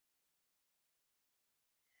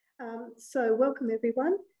So welcome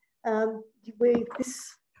everyone.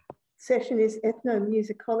 This session is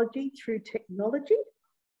Ethnomusicology through Technology.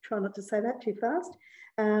 Try not to say that too fast.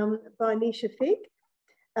 By Nisha Feik.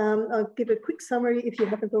 I'll give a quick summary if you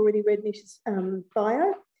haven't already read Nisha's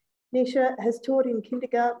bio. Nisha has taught in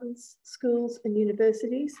kindergartens, schools and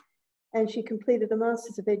universities, and she completed a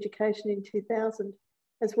Masters of Education in 2000.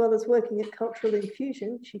 As well as working at Cultural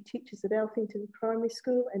Infusion, she teaches at Alphington Primary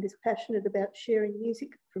School and is passionate about sharing music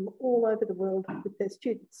from all over the world with her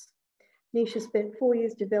students. Nisha spent 4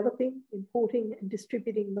 years developing, importing and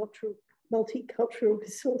distributing multicultural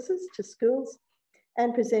resources to schools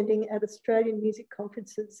and presenting at Australian music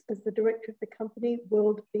conferences as the director of the company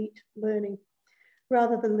World Beat Learning.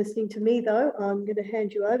 Rather than listening to me though, I'm going to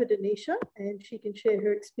hand you over to Nisha and she can share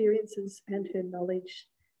her experiences and her knowledge.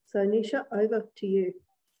 So Nisha, over to you.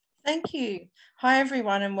 Thank you. Hi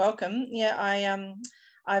everyone and welcome. Yeah,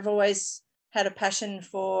 I've always had a passion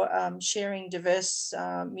for sharing diverse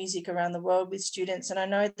music around the world with students, and I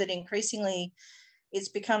know that increasingly it's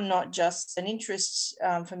become not just an interest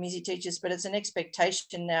for music teachers, but it's an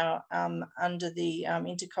expectation now under the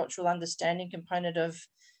intercultural understanding component of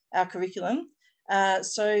our curriculum.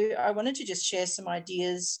 So I wanted to just share some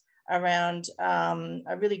ideas around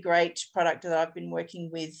a really great product that I've been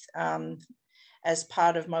working with as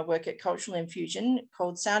part of my work at Cultural Infusion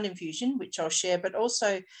called Sound Infusion, which I'll share, but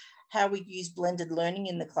also how we use blended learning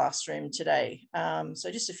in the classroom today. So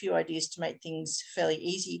just a few ideas to make things fairly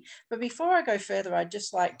easy. But before I go further, I'd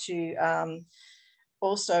just like to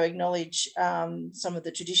also acknowledge some of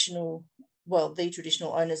the traditional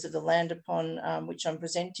owners of the land upon which I'm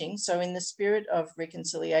presenting. So in the spirit of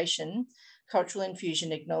reconciliation, Cultural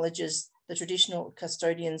Infusion acknowledges the traditional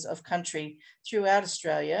custodians of country throughout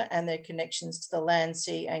Australia and their connections to the land,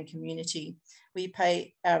 sea and community. We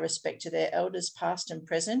pay our respect to their elders past and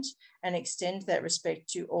present and extend that respect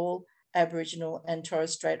to all Aboriginal and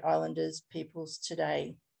Torres Strait Islanders peoples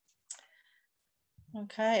today.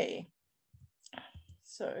 Okay,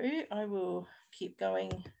 so I will keep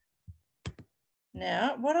going.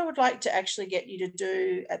 Now, what I would like to actually get you to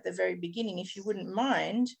do at the very beginning, if you wouldn't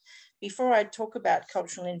mind, before I talk about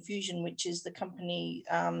Cultural Infusion, which is the company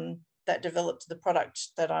that developed the product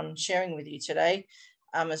that I'm sharing with you today,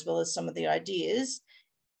 as well as some of the ideas,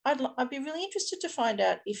 I'd be really interested to find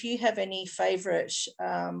out if you have any favourite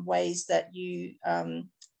ways that you,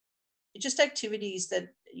 just activities that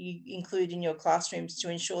you include in your classrooms to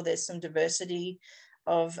ensure there's some diversity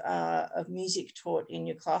of music taught in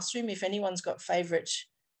your classroom. If anyone's got favourite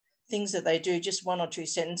things that they do, just 1 or 2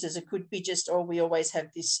 sentences. It could be just, oh, we always have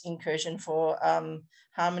this incursion for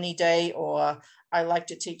Harmony Day, or I like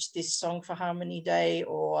to teach this song for Harmony Day,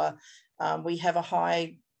 or we have a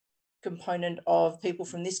high component of people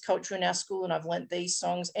from this culture in our school and I've learnt these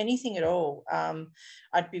songs. Anything at all.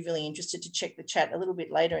 I'd be really interested to check the chat a little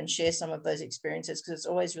bit later and share some of those experiences because it's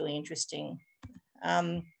always really interesting.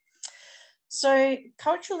 So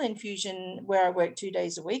Cultural Infusion, where I work 2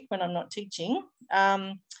 days a week when I'm not teaching,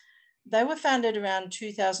 they were founded around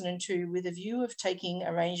 2002 with a view of taking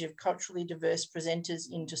a range of culturally diverse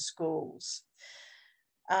presenters into schools.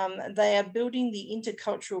 They are building the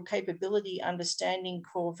intercultural capability understanding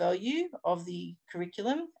core value of the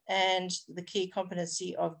curriculum and the key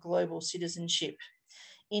competency of global citizenship.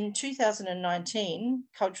 In 2019,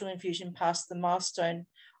 Cultural Infusion passed the milestone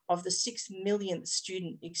of the 6 millionth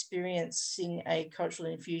student experiencing a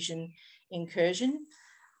Cultural Infusion incursion.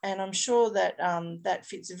 And I'm sure that that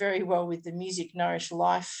fits very well with the Music Nourish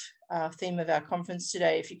Life theme of our conference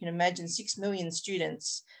today. If you can imagine 6 million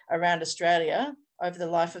students around Australia over the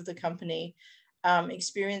life of the company,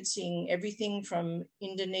 experiencing everything from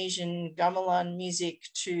Indonesian gamelan music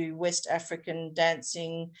to West African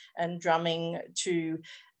dancing and drumming to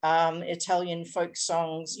Italian folk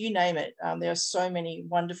songs, you name it. There are so many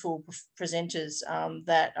wonderful presenters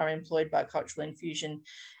that are employed by Cultural Infusion,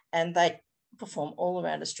 and they perform all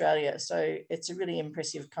around Australia. So it's a really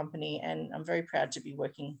impressive company and I'm very proud to be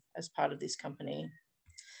working as part of this company.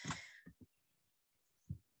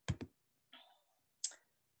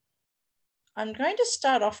 I'm going to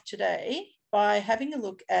start off today by having a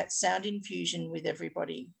look at Sound Infusion with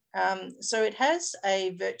everybody. So it has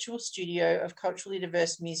a virtual studio of culturally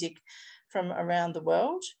diverse music from around the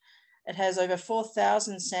world. It has over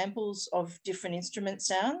 4,000 samples of different instrument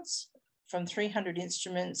sounds from 300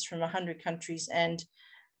 instruments from 100 countries and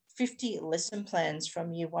 50 lesson plans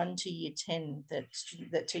from year 1 to year 10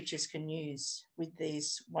 that teachers can use with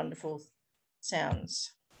these wonderful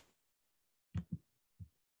sounds.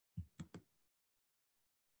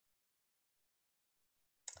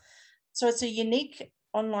 So it's a unique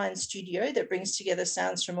online studio that brings together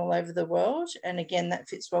sounds from all over the world. And again, that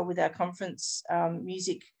fits well with our conference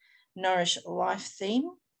Music Nourish Life theme.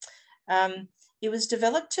 It was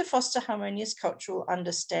developed to foster harmonious cultural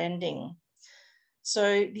understanding.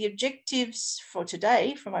 So the objectives for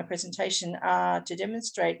today, for my presentation, are to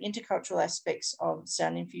demonstrate intercultural aspects of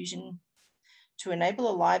sound infusion, to enable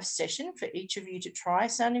a live session for each of you to try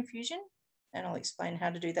sound infusion, and I'll explain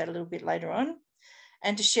how to do that a little bit later on,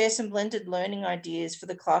 and to share some blended learning ideas for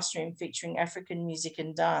the classroom featuring African music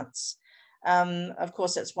and dance. Of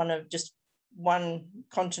course, that's just one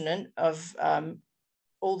continent of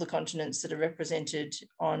all the continents that are represented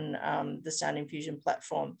on the Sound Infusion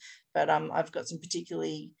platform. But I've got some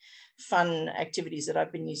particularly fun activities that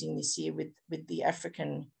I've been using this year with the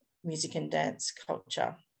African music and dance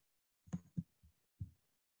culture.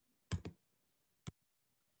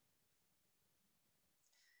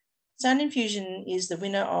 Sound Infusion is the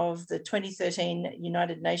winner of the 2013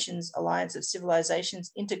 United Nations Alliance of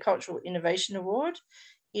Civilizations Intercultural Innovation Award.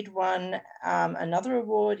 It won another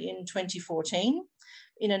award in 2014.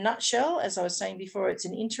 In a nutshell, as I was saying before, it's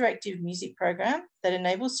an interactive music program that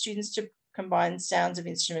enables students to combine sounds of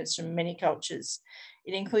instruments from many cultures.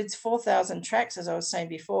 It includes 4,000 tracks, as I was saying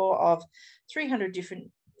before, of 300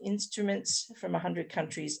 different instruments from 100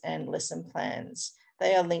 countries and lesson plans.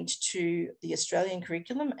 They are linked to the Australian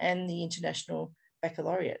curriculum and the International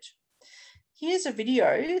Baccalaureate. Here's a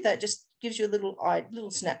video that just gives you a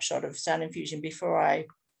little snapshot of Sound Infusion before I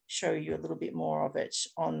show you a little bit more of it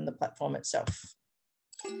on the platform itself.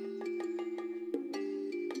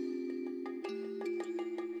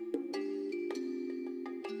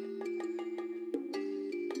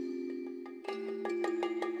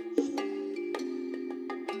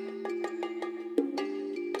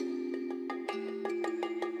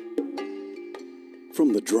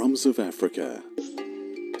 From the drums of Africa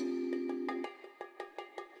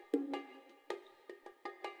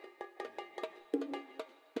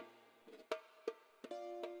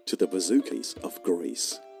to the bouzoukis of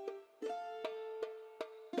Greece,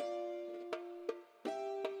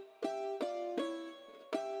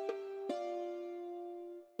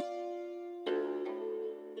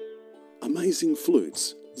 amazing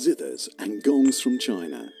flutes, zithers and gongs from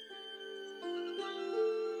China,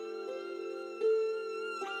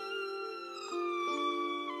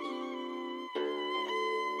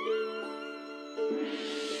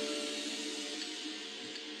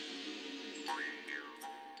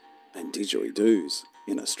 and didgeridoos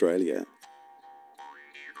in Australia.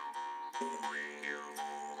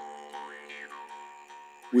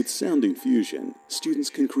 With Sound Infusion, students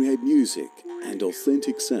can create music and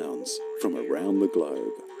authentic sounds from around the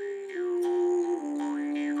globe.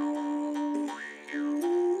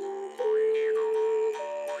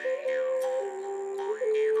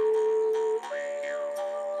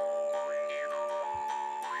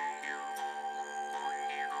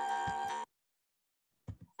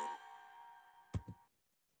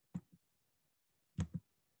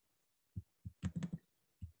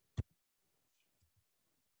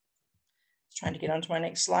 Trying to get onto my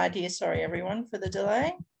next slide here. Sorry, everyone, for the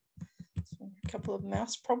delay. A couple of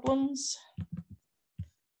mouse problems.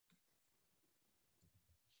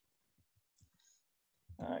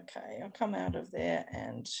 Okay, I'll come out of there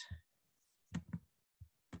and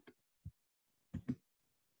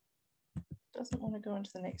doesn't want to go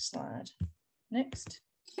into the next slide. Next.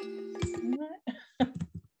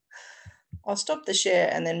 I'll stop the share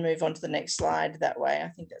and then move on to the next slide that way. I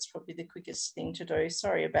think that's probably the quickest thing to do.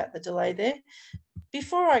 Sorry about the delay there.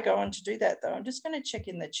 Before I go on to do that though, I'm just going to check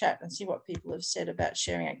in the chat and see what people have said about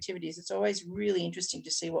sharing activities. It's always really interesting to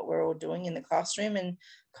see what we're all doing in the classroom, and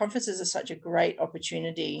conferences are such a great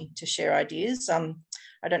opportunity to share ideas.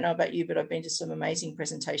 I don't know about you, but I've been to some amazing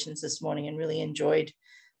presentations this morning and really enjoyed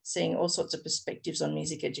seeing all sorts of perspectives on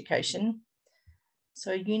music education.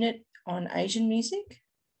 So unit on Asian music.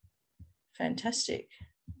 Fantastic.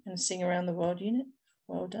 And Sing Around the World unit.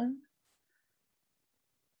 Well done.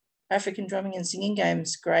 African drumming and singing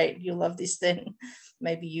games. Great. You'll love this then.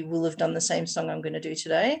 Maybe you will have done the same song I'm going to do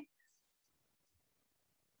today.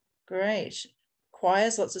 Great.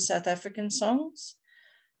 Choirs, lots of South African songs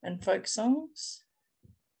and folk songs.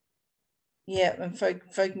 Yeah, and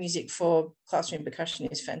folk music for classroom percussion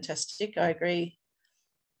is fantastic. I agree.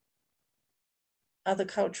 Other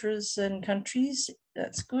cultures and countries,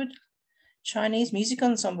 that's good. Chinese music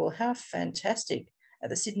ensemble, how fantastic, at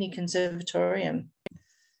the Sydney Conservatorium,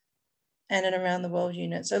 and an Around the World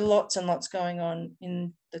unit. So lots and lots going on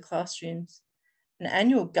in the classrooms. An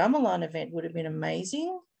annual gamelan event would have been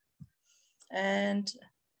amazing. And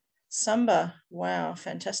Samba, wow,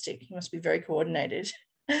 fantastic. You must be very coordinated.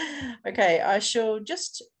 Okay, I shall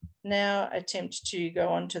just now attempt to go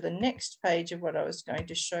on to the next page of what I was going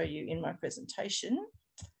to show you in my presentation,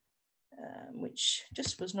 which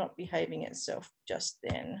just was not behaving itself just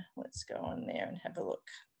then. Let's go on there and have a look.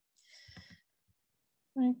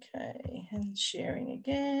 Okay, and sharing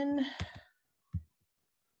again.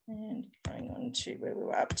 And going on to where we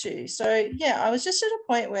were up to. So yeah, I was just at a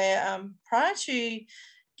point where prior to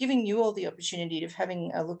giving you all the opportunity of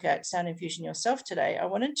having a look at Sound Infusion yourself today, I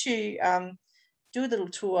wanted to do a little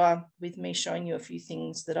tour with me showing you a few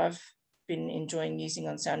things that I've been enjoying using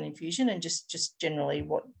on Sound Infusion and just generally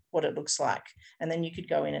what it looks like. And then you could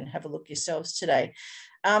go in and have a look yourselves today.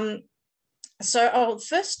 So I'll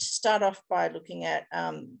first start off by looking at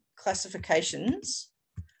classifications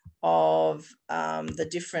of the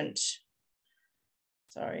different,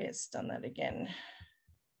 sorry, it's done that again.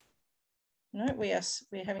 No,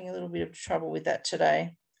 we're having a little bit of trouble with that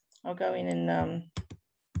today. I'll go in and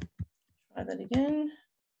try that again.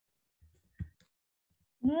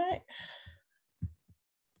 No.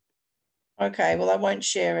 Okay, well, I won't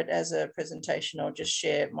share it as a presentation. I'll just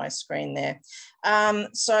share my screen there.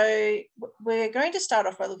 So we're going to start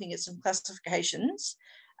off by looking at some classifications.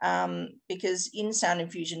 Because in Sound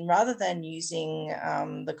Infusion, rather than using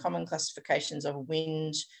the common classifications of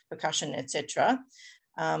wind, percussion, etc.,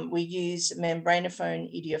 we use membranophone,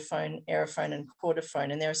 idiophone, aerophone, and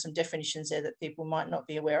chordophone. And there are some definitions there that people might not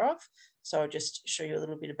be aware of. So I'll just show you a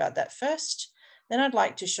little bit about that first. Then I'd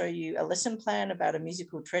like to show you a lesson plan about a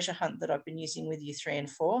musical treasure hunt that I've been using with Year 3 and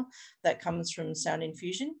 4 that comes from Sound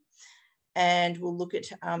Infusion. And we'll look at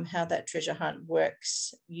how that treasure hunt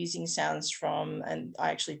works using sounds from, and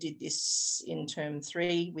I actually did this in term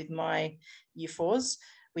 3 with my Year 4s.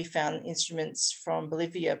 We found instruments from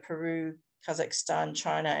Bolivia, Peru, Kazakhstan,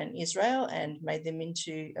 China, and Israel and made them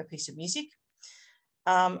into a piece of music.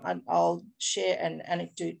 I'll share an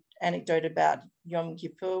anecdote about Yom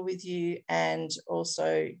Kippur with you and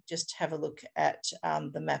also just have a look at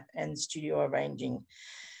the map and studio arranging.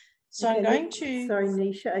 So okay, I'm going to... Sorry,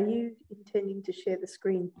 Nisha, are you intending to share the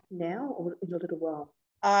screen now or in a little while?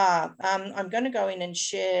 I'm going to go in and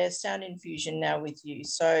share Sound Infusion now with you.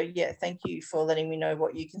 So yeah, thank you for letting me know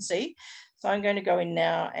what you can see. So I'm going to go in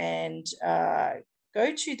now and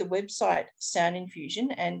go to the website Sound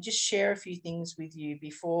Infusion and just share a few things with you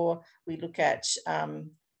before we look at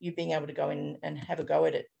you being able to go in and have a go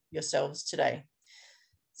at it yourselves today.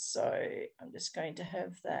 So I'm just going to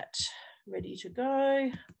have that ready to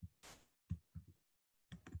go.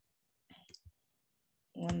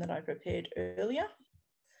 One that I prepared earlier.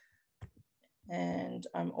 And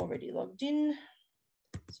I'm already logged in.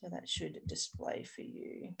 So that should display for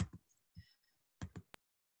you.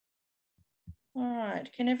 All right,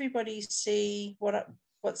 can everybody see what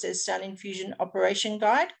says Sound Infusion Operation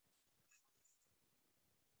Guide?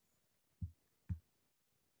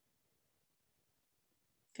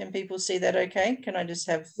 Can people see that okay? Can I just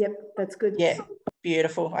have... Yep, that's good. Yeah,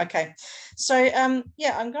 beautiful. Okay. So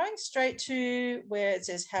yeah, I'm going straight to where it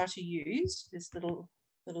says how to use this little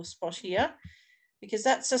spot here, because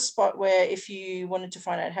that's a spot where if you wanted to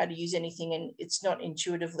find out how to use anything and it's not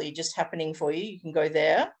intuitively just happening for you, you can go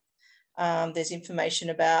there. There's information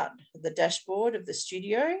about the dashboard of the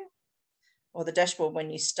studio or the dashboard when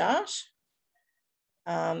you start,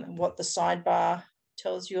 what the sidebar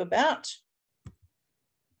tells you about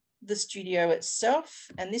the studio itself.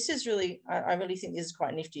 And this is really, I really think this is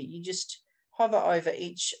quite nifty. You just hover over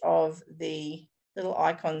each of the little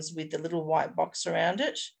icons with the little white box around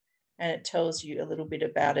it, and it tells you a little bit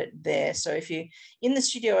about it there. So if you're in the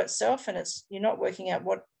studio itself and you're not working out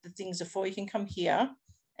what the things are for, you can come here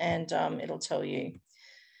and it'll tell you.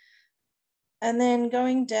 And then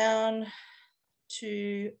going down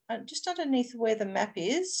to just underneath where the map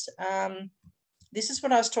is, this is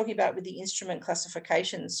what I was talking about with the instrument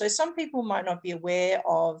classifications. So some people might not be aware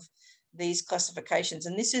of these classifications,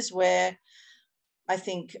 and this is where I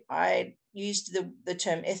think I used the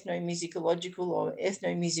term ethnomusicological or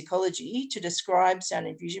ethnomusicology to describe Sound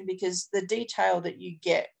Infusion, because the detail that you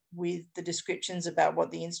get with the descriptions about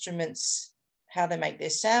what the instruments, how they make their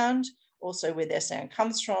sound, also where their sound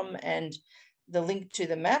comes from, and the link to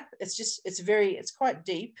the map, it's quite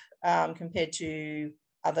deep compared to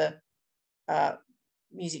other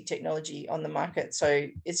music technology on the market. So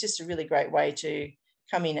it's just a really great way to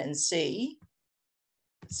come in and see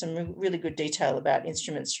some really good detail about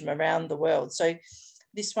instruments from around the world. So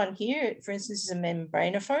this one here, for instance, is a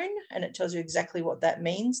membranophone, and it tells you exactly what that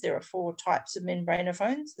means. There are 4 types of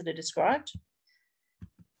membranophones that are described.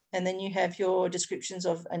 And then you have your descriptions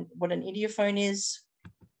of what an idiophone is,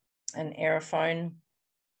 an aerophone,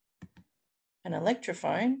 an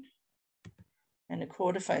electrophone, and a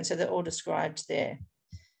chordophone. So they're all described there.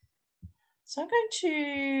 So I'm going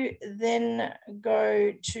to then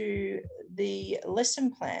go to the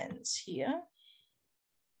lesson plans here.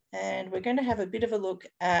 And we're going to have a bit of a look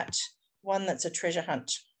at one that's a treasure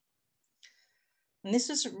hunt. And this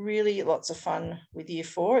was really lots of fun with Year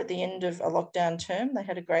 4 at the end of a lockdown term. They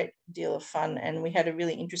had a great deal of fun, and we had a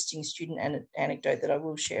really interesting student anecdote that I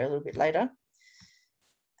will share a little bit later.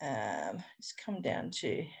 Let's come down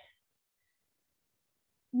to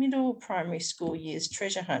middle primary school years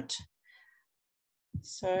treasure hunt.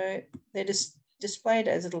 So they're just displayed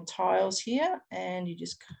as little tiles here, and you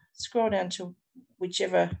just scroll down to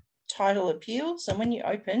whichever title appeals. And when you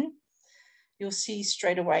open, you'll see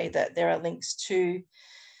straight away that there are links to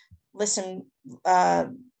lesson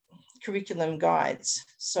curriculum guides.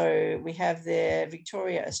 So we have there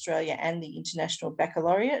Victoria, Australia, and the International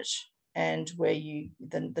Baccalaureate, and where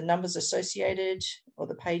the numbers associated, or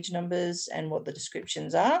the page numbers, and what the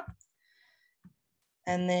descriptions are.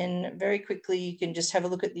 And then very quickly, you can just have a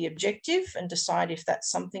look at the objective and decide if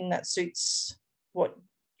that's something that suits what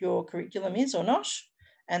your curriculum is or not,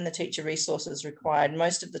 and the teacher resources required.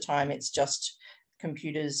 Most of the time, it's just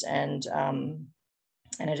computers and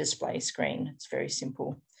a display screen. It's very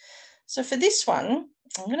simple. So for this one,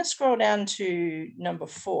 I'm going to scroll down to number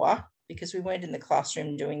 4, because we weren't in the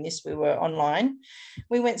classroom doing this, we were online.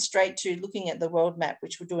 We went straight to looking at the world map,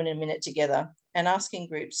 which we'll do in a minute together, and asking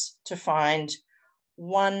groups to find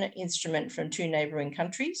 1 instrument from 2 neighbouring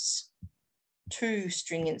countries, 2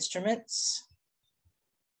 string instruments,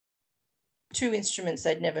 2 instruments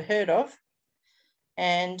they'd never heard of,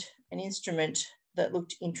 and an instrument that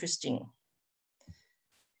looked interesting.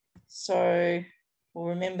 So we'll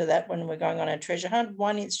remember that when we're going on our treasure hunt: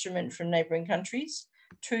 1 instrument from neighbouring countries,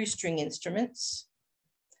 2 string instruments,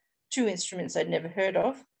 2 instruments they'd never heard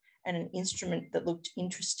of, and an instrument that looked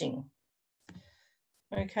interesting.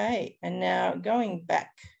 Okay, and now going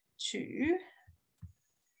back to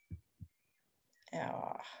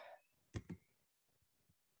our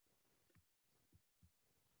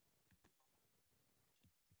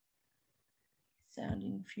sound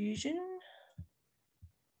infusion.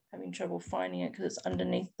 Having trouble finding it because it's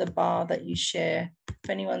underneath the bar that you share. If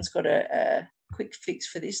anyone's got a quick fix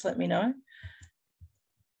for this, let me know.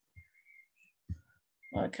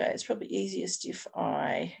 Okay, it's probably easiest if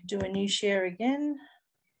I do a new share again.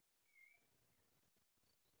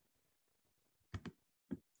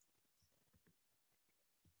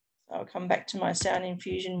 I'll come back to my sound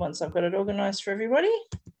infusion once I've got it organised for everybody.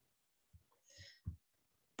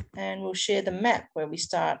 And we'll share the map where we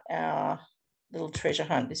start our little treasure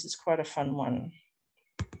hunt. This is quite a fun one.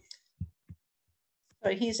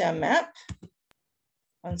 So here's our map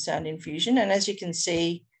on sound infusion. And as you can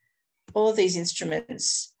see, all of these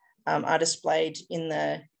instruments are displayed in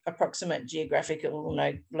the approximate geographical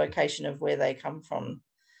location of where they come from.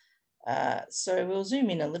 So we'll zoom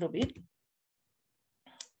in a little bit.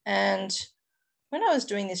 And when I was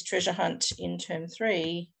doing this treasure hunt in term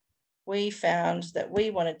 3, we found that we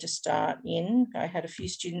wanted to start in, I had a few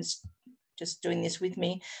students just doing this with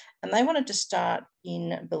me, and they wanted to start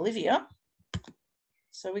in Bolivia.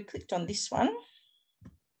 So we clicked on this one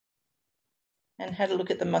and had a look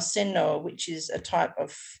at the maceno, which is a type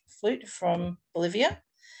of flute from Bolivia.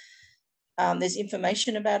 There's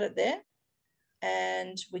information about it there,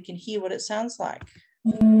 and we can hear what it sounds like.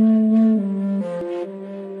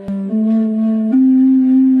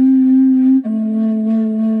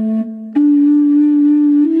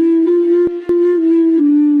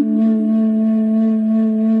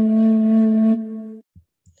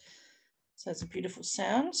 So it's a beautiful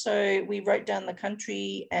sound. So we wrote down the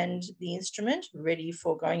country and the instrument, ready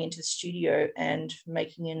for going into the studio and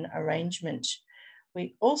making an arrangement.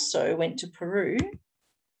 We also went to Peru,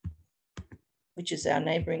 which is our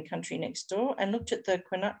neighbouring country next door, and looked at the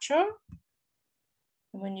quinacho.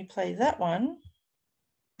 And when you play that one,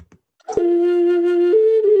 it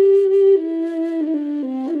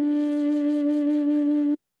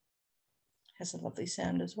has a lovely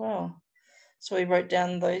sound as well. So we wrote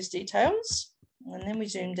down those details, and then we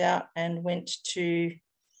zoomed out and went to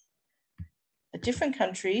a different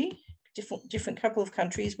country, different couple of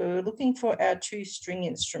countries where we were looking for our 2 string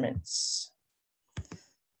instruments.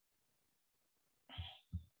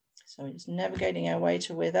 So we're just navigating our way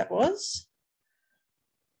to where that was.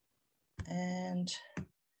 And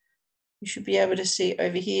you should be able to see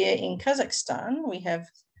over here in Kazakhstan, we have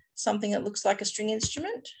something that looks like a string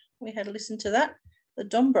instrument. We had to listen to that, the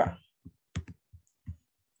dombra.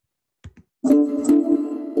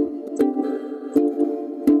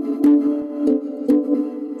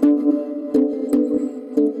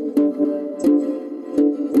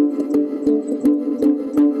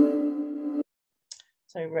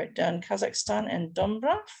 wrote down Kazakhstan and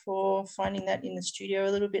Dombra for finding that in the studio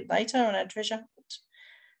a little bit later on our treasure hunt.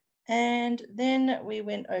 And then we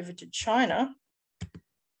went over to China,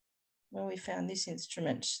 where we found this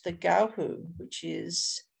instrument, the gaohu, which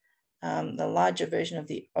is the larger version of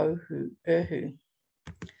the erhu.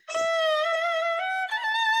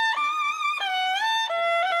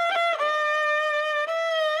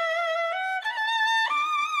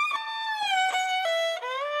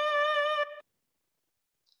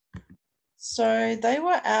 So they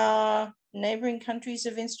were our neighbouring countries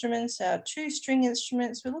of instruments, our 2-string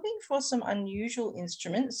instruments. We're looking for some unusual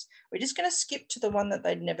instruments. We're just going to skip to the one that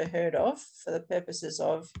they'd never heard of for the purposes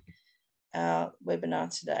of our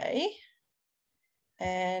webinar today.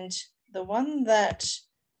 And the one that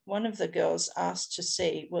one of the girls asked to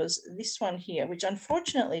see was this one here, which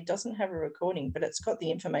unfortunately doesn't have a recording, but it's got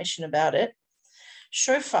the information about it.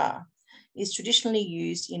 Shofar is traditionally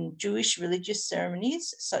used in Jewish religious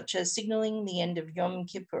ceremonies, such as signaling the end of Yom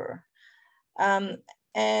Kippur.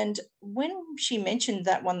 And when she mentioned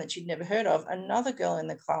that one that she'd never heard of, another girl in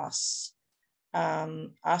the class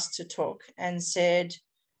asked to talk and said,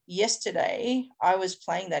 yesterday I was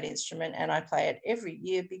playing that instrument and I play it every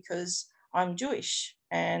year because I'm Jewish,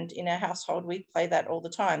 and in our household we play that all the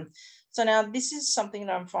time. So now this is something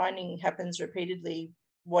that I'm finding happens repeatedly.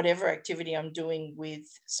 Whatever activity I'm doing with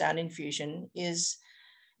Sound Infusion is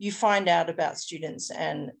you find out about students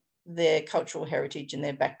and their cultural heritage and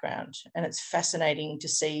their background. And it's fascinating to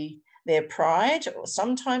see their pride. Or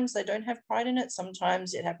sometimes they don't have pride in it.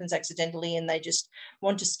 Sometimes it happens accidentally and they just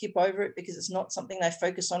want to skip over it because it's not something they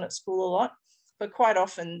focus on at school a lot. But quite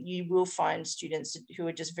often you will find students who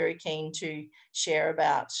are just very keen to share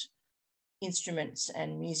about instruments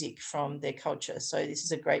and music from their culture. So this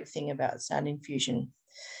is a great thing about Sound Infusion.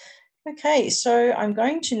 Okay, so I'm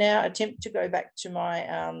going to now attempt to go back to my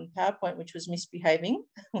PowerPoint, which was misbehaving.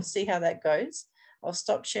 We'll see how that goes. I'll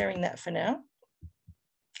stop sharing that for now.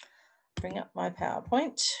 Bring up my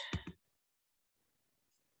PowerPoint.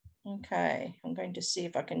 Okay, I'm going to see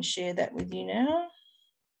if I can share that with you now.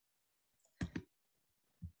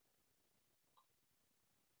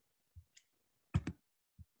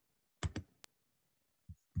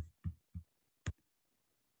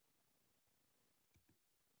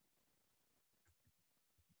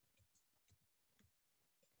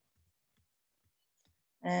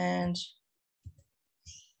 And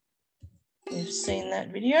we've seen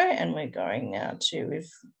that video and we're going now to,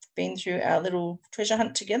 we've been through our little treasure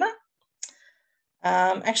hunt together.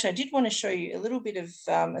 Actually, I did want to show you a little bit of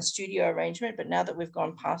a studio arrangement, but now that we've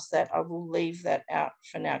gone past that, I will leave that out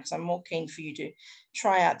for now because I'm more keen for you to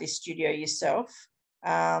try out this studio yourself.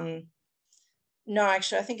 No,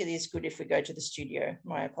 actually, I think it is good if we go to the studio.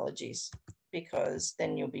 My apologies, because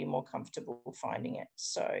then you'll be more comfortable finding it.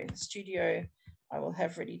 So the studio I will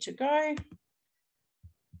have ready to go.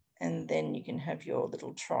 And then you can have your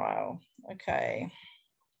little trial. Okay.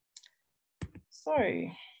 So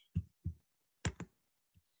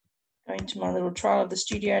going to my little trial of the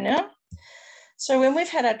studio now. So when we've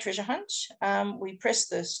had our treasure hunt, we press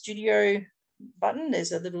the studio button.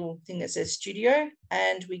 There's a little thing that says studio,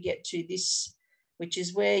 and we get to this, which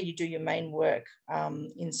is where you do your main work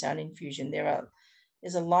in Sound Infusion.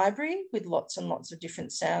 There's a library with lots and lots of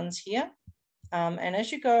different sounds here. And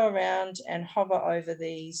as you go around and hover over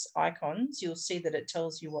these icons, you'll see that it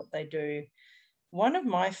tells you what they do. One of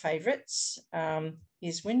my favorites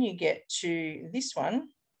is when you get to this one,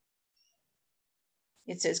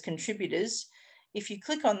 it says contributors. If you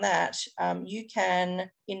click on that, you can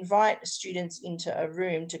invite students into a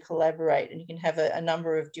room to collaborate, and you can have a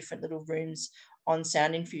number of different little rooms on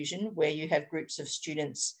Sound Infusion where you have groups of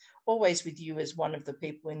students, always with you as one of the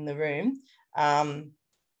people in the room,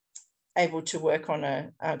 able to work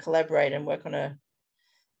on collaborate and work on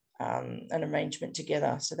an arrangement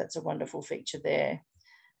together. So that's a wonderful feature there.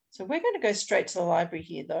 So we're going to go straight to the library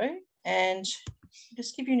here though, and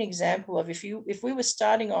just give you an example of if we were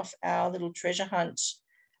starting off our little treasure hunt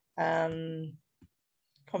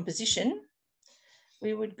composition,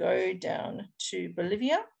 we would go down to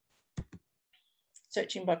Bolivia,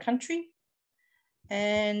 searching by country,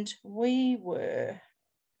 and we were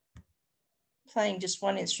playing just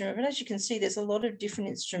one instrument, but as you can see, there's a lot of different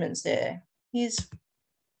instruments there. Here's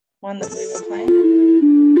one that we were playing.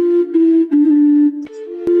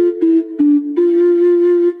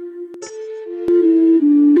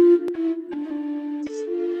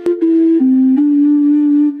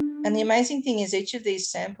 And the amazing thing is each of these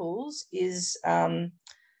samples is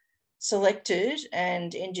selected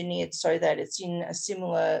and engineered so that it's in a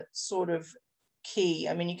similar sort of key.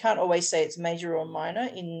 I mean, you can't always say it's major or minor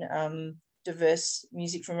in diverse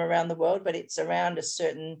music from around the world, but it's around a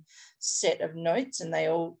certain set of notes and they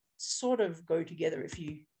all sort of go together if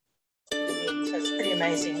you put them in. So it's pretty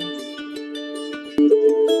amazing.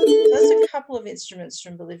 That's a couple of instruments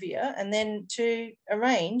from Bolivia. And then to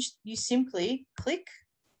arrange, you simply click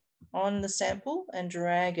on the sample and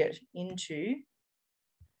drag it into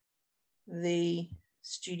the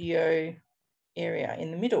studio area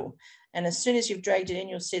in the middle. And as soon as you've dragged it in,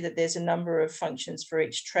 you'll see that there's a number of functions for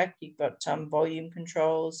each track. You've got volume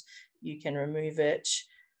controls, you can remove it.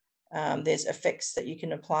 There's effects that you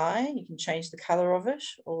can apply. You can change the color of it,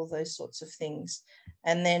 all those sorts of things.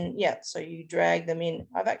 And then, yeah, so you drag them in.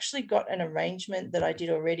 I've actually got an arrangement that I did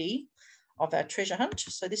already of our treasure hunt.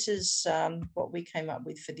 So this is what we came up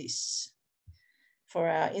with for this. For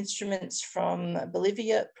our instruments from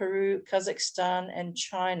Bolivia, Peru, Kazakhstan, and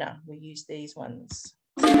China, we use these ones.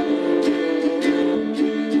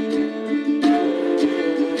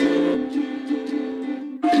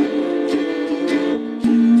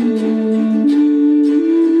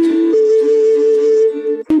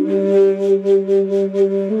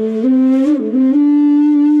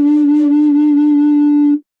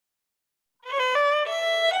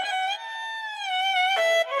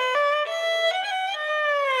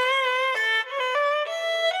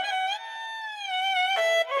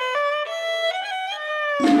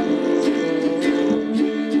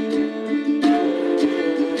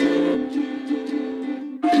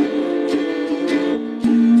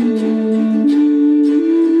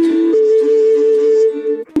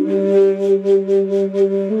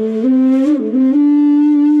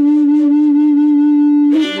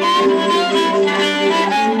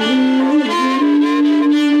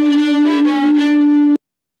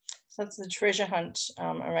 That's the treasure hunt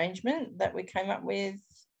arrangement that we came up with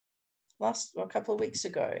a couple of weeks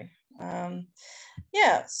ago.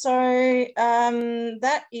 Yeah, so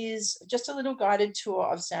that is just a little guided tour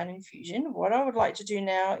of Sound Infusion. What I would like to do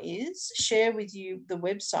now is share with you the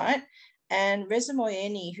website, and Reza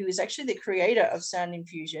Moyeni, who is actually the creator of Sound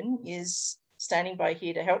Infusion, is standing by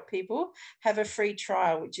here to help people have a free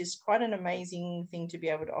trial, which is quite an amazing thing to be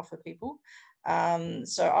able to offer people.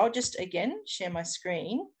 So I'll just, again, share my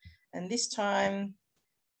screen. And this time,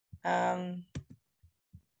 I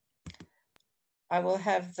will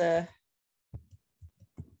have the,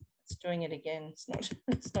 it's doing it again.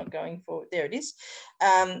 It's not going forward. There it is.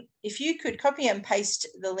 If you could copy and paste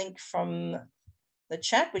the link from the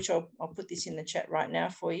chat, which I'll put this in the chat right now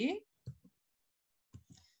for you.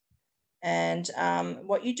 And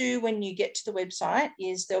what you do when you get to the website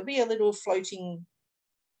is there'll be a little floating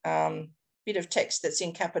bit of text that's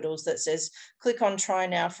in capitals that says, click on try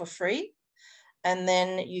now for free. And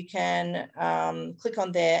then you can click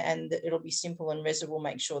on there and it'll be simple, and Reza will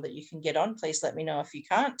make sure that you can get on. Please let me know if you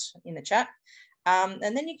can't in the chat. And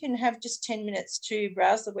then you can have just 10 minutes to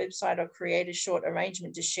browse the website or create a short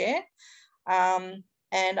arrangement to share. And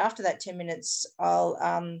after that 10 minutes, I'll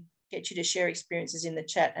get you to share experiences in the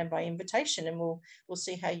chat and by invitation, and we'll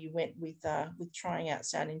see how you went with trying out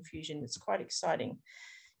Sound Infusion. It's quite exciting.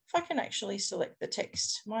 If I can actually select the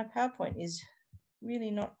text, my PowerPoint is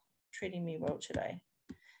really not treating me well today.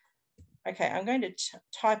 Okay, I'm going to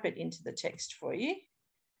type it into the text for you,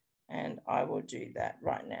 and I will do that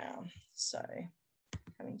right now. So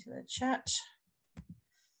coming to the chat.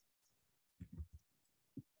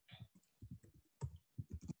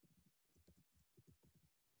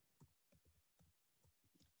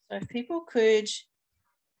 So if people could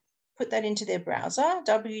put that into their browser,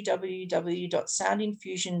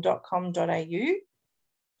 www.soundinfusion.com.au,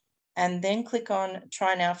 and then click on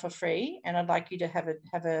try now for free. And I'd like you to have a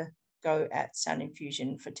go at Sound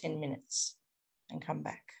Infusion for 10 minutes and come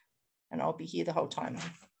back. And I'll be here the whole time.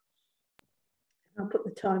 I'll put the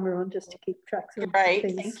timer on just to keep track of Great,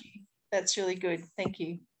 things. thank you. That's really good. Thank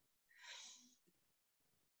you.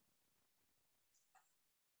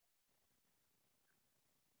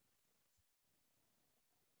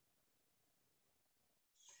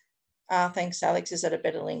 Thanks, Alex. Is that a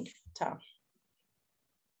better link? Ta.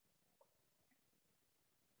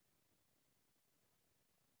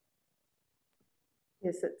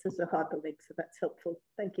 Yes, it's a hyperlink, so that's helpful.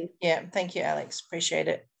 Thank you. Yeah, thank you, Alex. Appreciate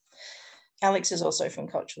it. Alex is also from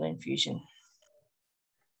Cultural Infusion.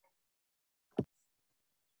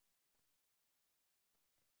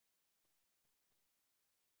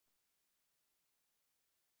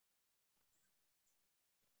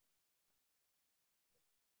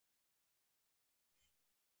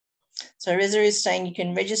 So Reza is saying you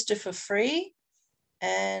can register for free,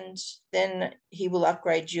 and then he will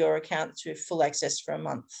upgrade your account to full access for a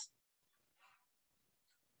month.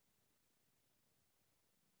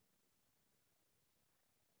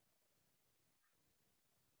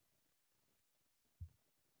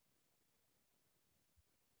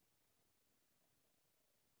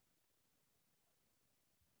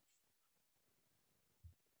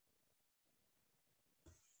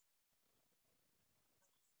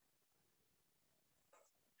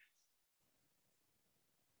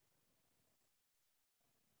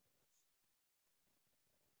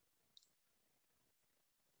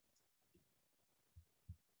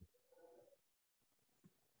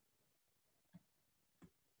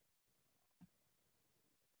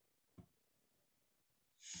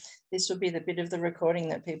 this will be the bit of the recording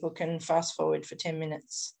that people can fast forward for 10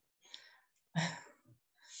 minutes.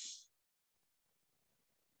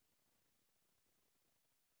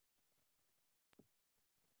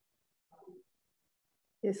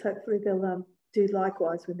 Yes, hopefully they'll do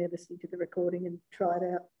likewise when they're listening to the recording and try it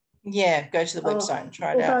out. Yeah, go to the website and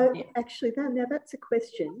try it out. Yeah. Actually, now that's a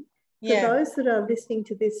question. For Yeah. those that are listening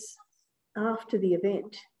to this after the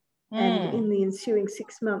event and in the ensuing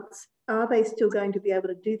 6 months, are they still going to be able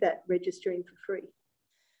to do that registering for free?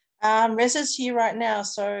 Reza's here right now,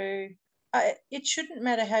 so it shouldn't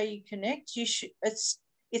matter how you connect. You should.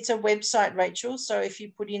 It's a website, Rachel. So if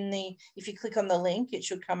you click on the link, it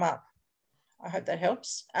should come up. I hope that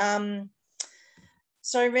helps.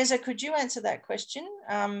 So Reza, could you answer that question?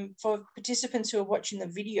 For participants who are watching the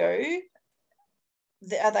video,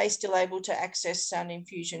 are they still able to access Sound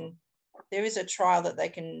Infusion? There is a trial that they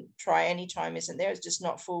can try anytime, isn't there? It's just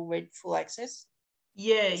not full access.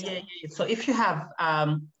 Yeah. So if you have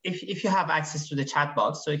if you have access to the chat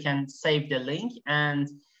box, so you can save the link, and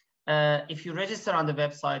if you register on the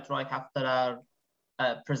website right after our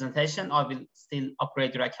presentation, I will still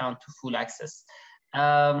upgrade your account to full access.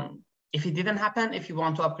 If it didn't happen, if you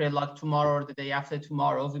want to upgrade like tomorrow or the day after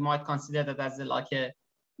tomorrow, we might consider that as like a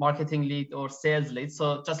marketing lead or sales lead.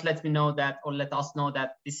 So just let me know that, or let us know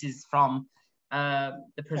that this is from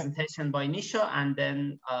the presentation by Nisha, and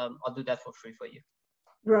then I'll do that for free for you.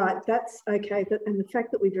 Right, that's okay. And the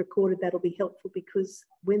fact that we've recorded that will be helpful, because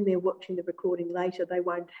when they're watching the recording later, they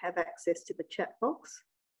won't have access to the chat box.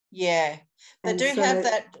 Yeah, they do have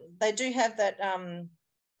that. They do have that.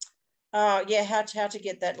 Yeah, how to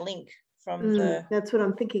get that link from the. That's what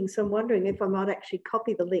I'm thinking. So I'm wondering if I might actually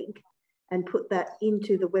copy the link and put that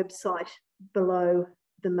into the website below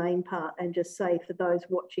the main part, and just say, for those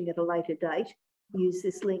watching at a later date, use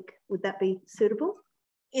this link. Would that be suitable?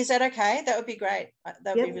 Is that okay? That would be great.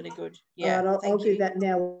 That would be really good. Yeah. All right, I'll do that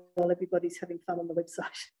now while everybody's having fun on the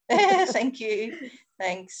website. Thank you.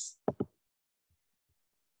 Thanks.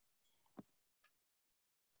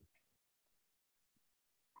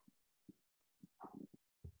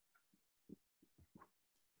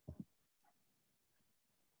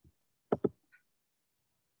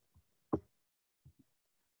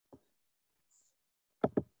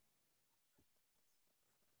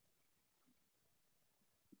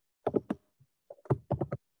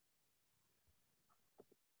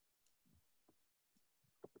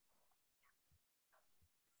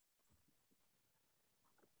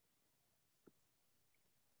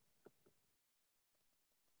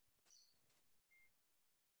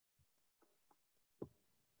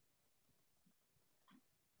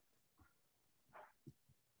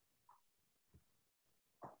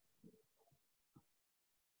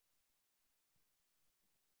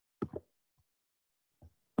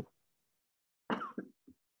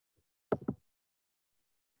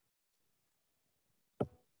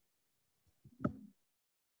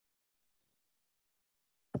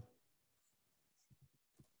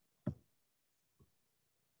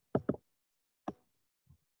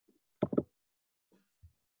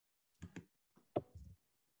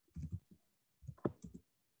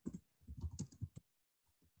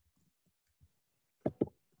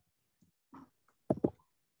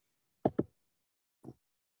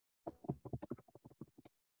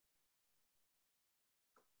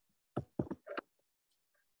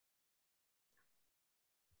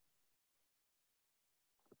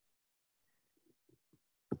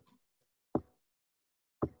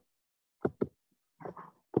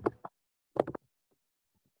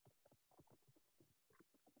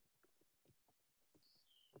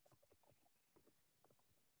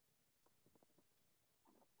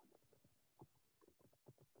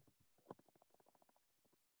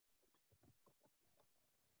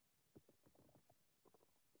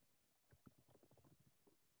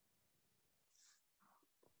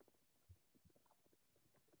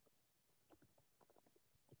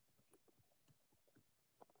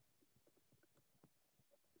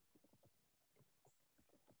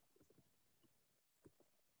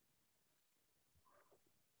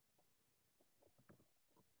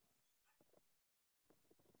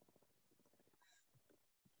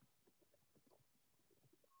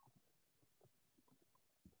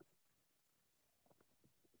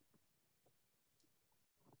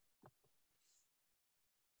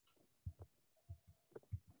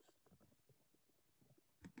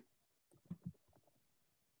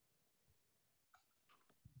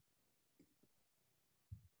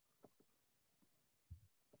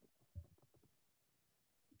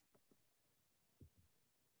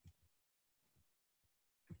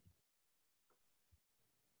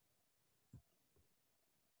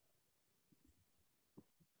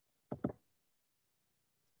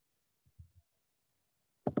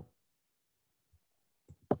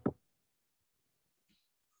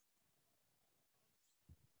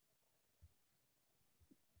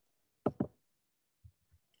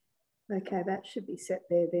 Okay, that should be set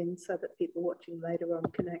there then so that people watching later on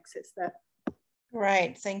can access that.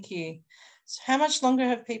 Great, thank you. So how much longer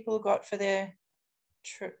have people got for their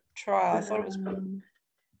trial? I thought it was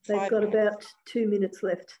they've got about 2 minutes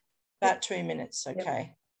left. About 2 minutes, okay.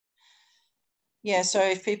 Yep. Yeah, so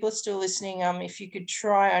if people are still listening, if you could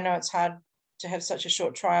try, I know it's hard to have such a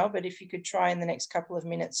short trial, but if you could try in the next couple of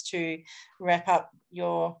minutes to wrap up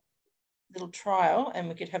your little trial, and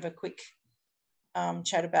we could have a quick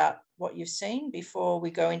chat about what you've seen before we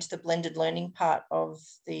go into the blended learning part of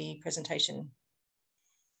the presentation.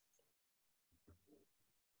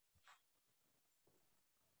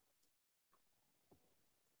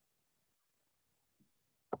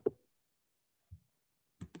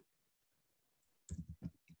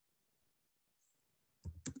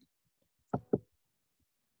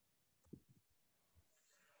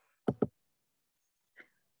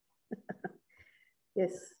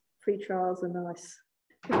 Yes, free trials are nice.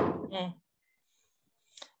 Mm.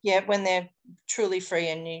 Yeah, when they're truly free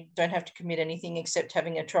and you don't have to commit anything except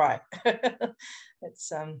having a try.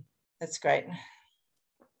 That's great.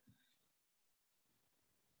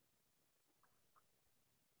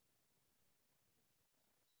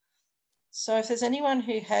 So if there's anyone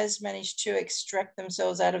who has managed to extract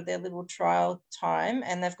themselves out of their little trial time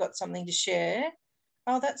and they've got something to share,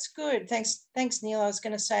 oh, that's good. Thanks, Neil. I was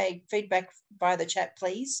going to say feedback via the chat,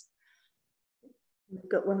 please. We've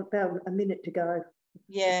got about a minute to go.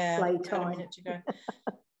 Yeah, play about time. a minute to go.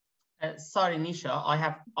 Sorry, Nisha,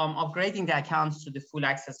 I'm upgrading the accounts to the full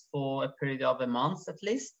access for a period of a month at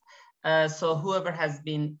least. So whoever has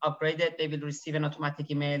been upgraded, they will receive an automatic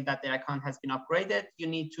email that their account has been upgraded. You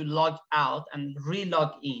need to log out and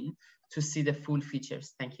re-log in to see the full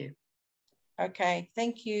features. Thank you. Okay,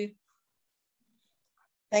 thank you.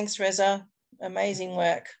 Thanks, Reza. Amazing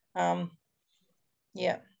work.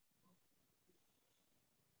 Yeah.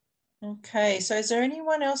 Okay, so is there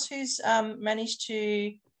anyone else who's managed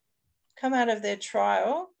to come out of their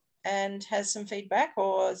trial and has some feedback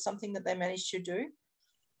or something that they managed to do?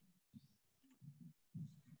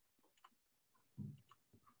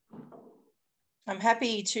 I'm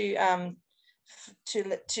happy to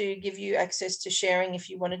give you access to sharing if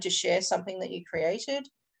you wanted to share something that you created.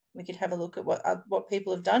 We could have a look at what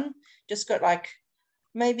people have done. Just got like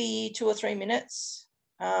maybe 2 or 3 minutes,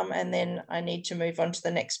 and then I need to move on to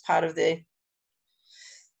the next part of the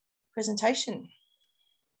presentation.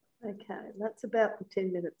 Okay, that's about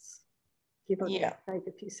 10 minutes. Give or Yeah. take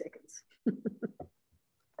a few seconds.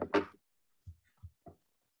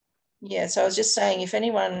 Yeah, so I was just saying, if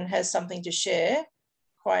anyone has something to share,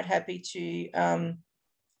 quite happy to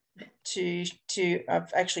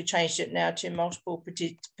I've actually changed it now to multiple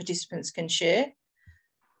participants can share.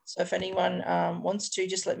 So if anyone wants to,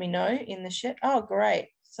 just let me know in the chat. Oh, great.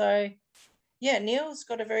 So yeah, Neil's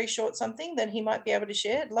got a very short something that he might be able to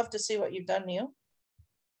share. I'd love to see what you've done, Neil.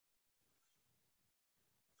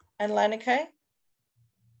 And Lanake.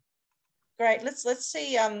 Great. Let's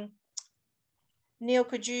see. Neil,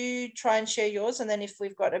 could you try and share yours? And then if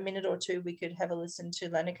we've got a minute or two, we could have a listen to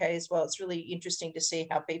Lanake as well. It's really interesting to see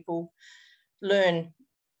how people learn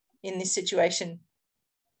in this situation.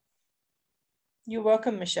 You're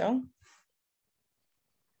welcome, Michelle.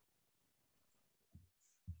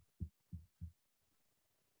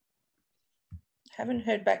 Haven't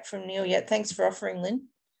heard back from Neil yet. Thanks for offering, Lynn.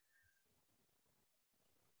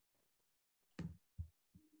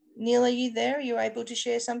 Neil, are you there? Are you able to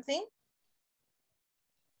share something?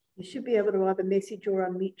 You should be able to either message or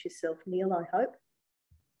unmute yourself, Neil, I hope.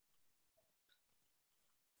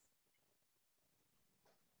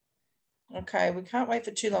 Okay, we can't wait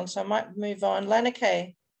for too long, so I might move on.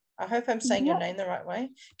 Lanake, I hope I'm saying your name the right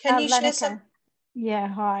way. Can you share some? Yeah,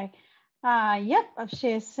 hi. Yep, I've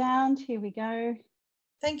shared sound. Here we go.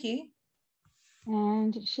 Thank you.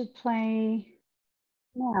 And it should play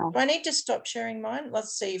now. Do I need to stop sharing mine?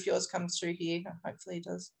 Let's see if yours comes through here. Hopefully it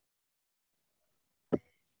does.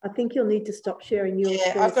 I think you'll need to stop sharing yours.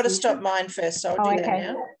 Yeah, first, I've got to Nisha. stop mine first, so I'll do that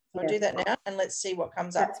now. I'll do that now, and let's see what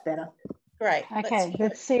comes up. That's better. Great. Okay,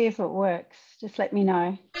 let's see if it works. Just let me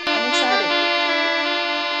know. I'm excited.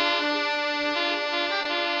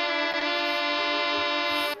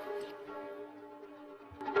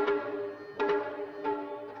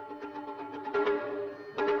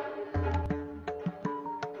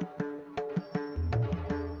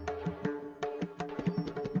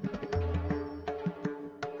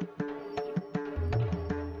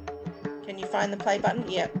 Can you find the play button?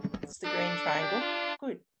 Yep, it's the green triangle.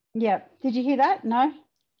 Good. Yep. Did you hear that? No?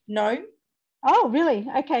 No. Oh, really?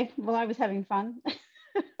 Okay. Well, I was having fun.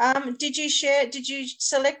 Did you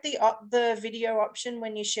select the video option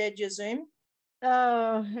when you shared your Zoom?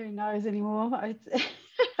 Oh, who knows anymore?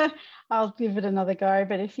 I'll give it another go,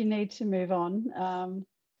 but if you need to move on.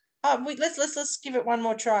 Let's give it one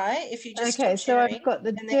more try. If you just Okay, stop so sharing I've got the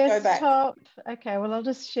and then go back. desktop. Okay, well, I'll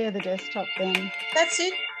just share the desktop then. That's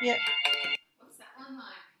it. Yeah. What's that one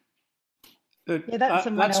like? Yeah, that's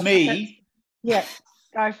someone That's else. me. Yeah,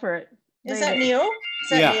 go for it. Is Read that it. Neil? Is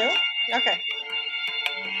that Yeah. Neil? Okay.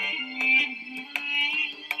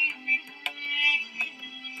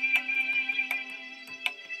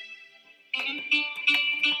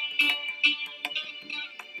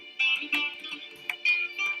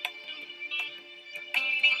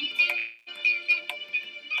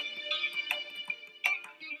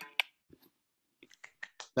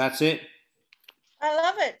 That's it. I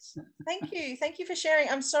love it. Thank you. Thank you for sharing.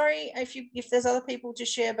 I'm sorry if there's other people to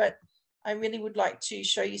share, but I really would like to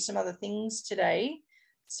show you some other things today.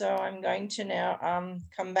 So I'm going to now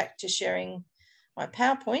come back to sharing my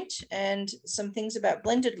PowerPoint and some things about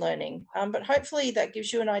blended learning. But hopefully that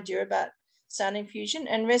gives you an idea about Sound Infusion.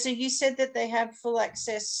 And Reza, you said that they have full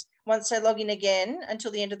access once they log in again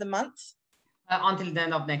until the end of the month? Until the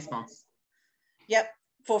end of next month. Yep,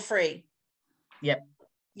 for free. Yep.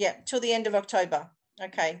 Yep, till the end of October.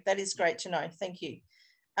 Okay, that is great to know. Thank you.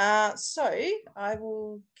 So I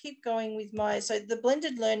will keep going with so the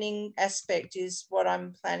blended learning aspect is what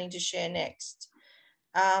I'm planning to share next.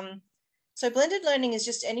 So blended learning is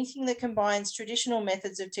just anything that combines traditional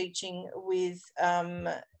methods of teaching with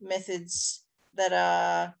methods that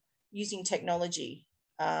are using technology.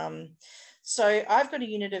 So I've got a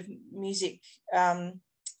unit of music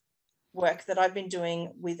work that I've been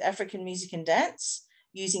doing with African music and dance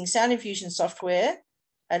using Sound Infusion software,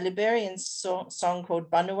 a Liberian song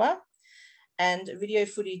called Banua, and video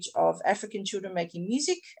footage of African children making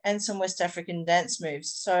music and some West African dance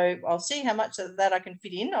moves. So I'll see how much of that I can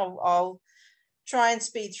fit in. I'll try and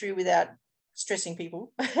speed through without stressing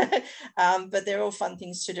people, but they're all fun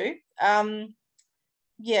things to do.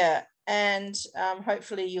 Yeah, and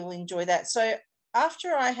hopefully you'll enjoy that. So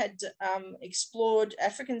after I had explored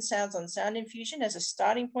African sounds on Sound Infusion as a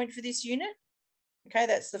starting point for this unit, okay,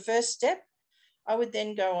 that's the first step, I would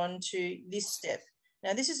then go on to this step.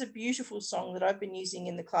 Now, this is a beautiful song that I've been using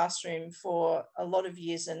in the classroom for a lot of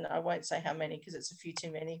years, and I won't say how many because it's a few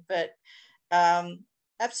too many, but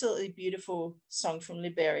absolutely beautiful song from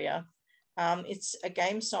Liberia. It's a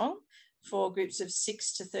game song for groups of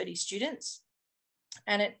 6 to 30 students,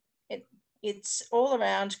 and it's all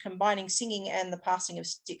around combining singing and the passing of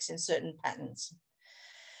sticks in certain patterns.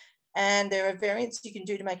 And there are variants you can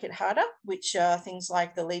do to make it harder, which are things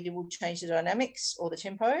like the leader will change the dynamics or the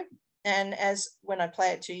tempo. And when I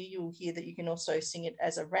play it to you, you'll hear that you can also sing it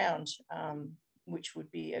as a round, which would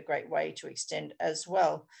be a great way to extend as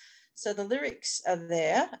well. So the lyrics are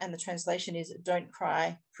there and the translation is "Don't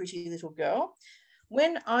cry, pretty little girl."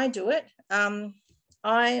 When I do it,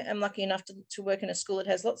 I am lucky enough to work in a school that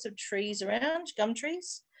has lots of trees around, gum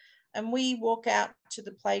trees, and we walk out to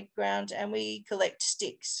the playground and we collect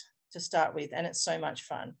sticks to start with, and it's so much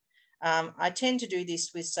fun. I tend to do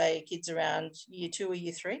this with, say, kids around year 2 or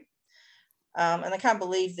year 3, and I can't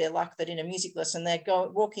believe their luck that in a music lesson they're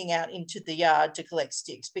walking out into the yard to collect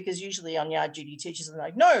sticks, because usually on yard duty teachers are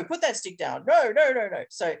like, no, put that stick down, no.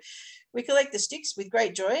 So we collect the sticks with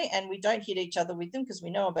great joy and we don't hit each other with them because we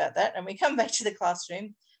know about that, and we come back to the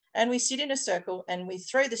classroom and we sit in a circle and we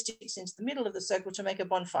throw the sticks into the middle of the circle to make a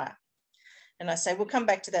bonfire. And I say, we'll come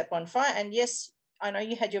back to that bonfire, and yes, I know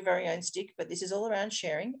you had your very own stick, but this is all around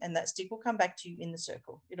sharing, and that stick will come back to you in the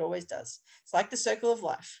circle. It always does. It's like the circle of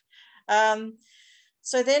life.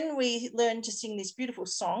 So then we learn to sing this beautiful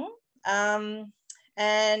song,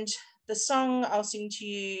 and the song I'll sing to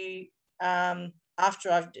you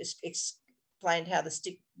after I've just explained how the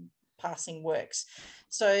stick passing works.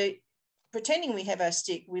 So pretending we have our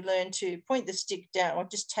stick, we learn to point the stick down or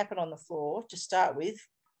just tap it on the floor to start with,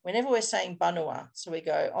 whenever we're saying Banua. So we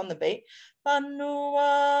go on the beat,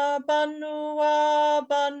 Banua, Banua,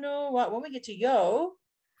 Banua. When we get to yo,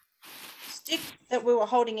 stick that we were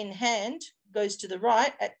holding in hand goes to the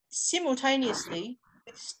right simultaneously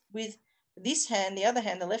with this hand, the other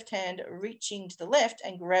hand, the left hand, reaching to the left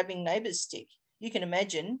and grabbing neighbour's stick. You can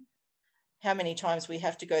imagine how many times we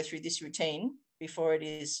have to go through this routine before it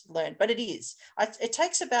is learned, but it is. It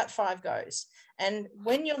takes about 5 goes. And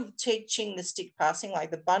when you're teaching the stick passing, like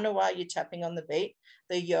the Banua, you're tapping on the beat,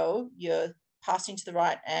 the yo, you're passing to the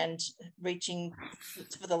right and reaching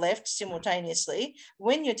for the left simultaneously.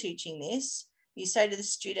 When you're teaching this, you say to the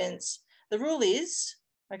students, the rule is,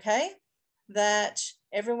 okay, that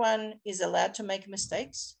everyone is allowed to make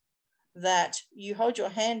mistakes, that you hold your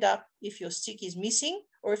hand up if your stick is missing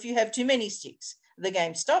or if you have too many sticks. The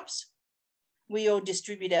game stops. we all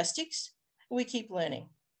distribute our sticks, we keep learning.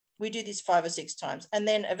 We do this 5 or 6 times. And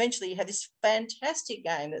then eventually you have this fantastic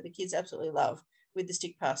game that the kids absolutely love with the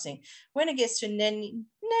stick passing. When it gets to neni,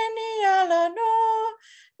 neni ala no,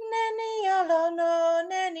 neni ala no,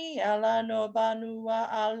 neni ala no, banua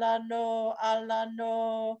ala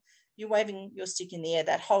no, you're waving your stick in the air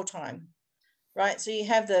that whole time, right? So you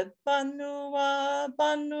have the banua,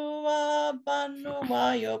 banua,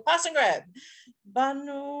 banua, your pass and grab.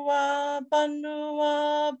 Banua,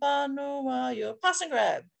 banua, banua, your pass and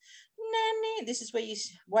grab. Nani, this is where you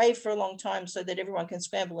wave for a long time so that everyone can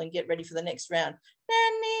scramble and get ready for the next round.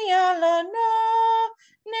 Nani ala no,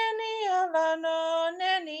 nani ala no,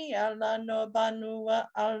 nani ala no, banua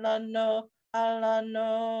ala no, ala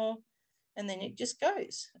no. And then it just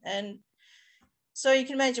goes. And so you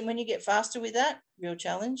can imagine when you get faster with that, real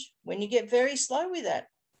challenge. When you get very slow with that,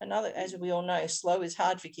 another, as we all know, slow is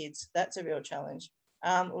hard for kids. That's a real challenge.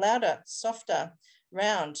 Louder, softer,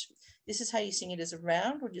 round. This is how you sing it as a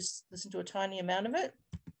round. We'll just listen to a tiny amount of it.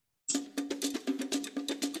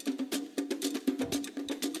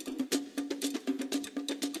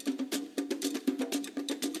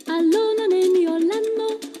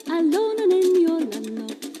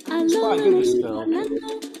 It's quite good, this girl.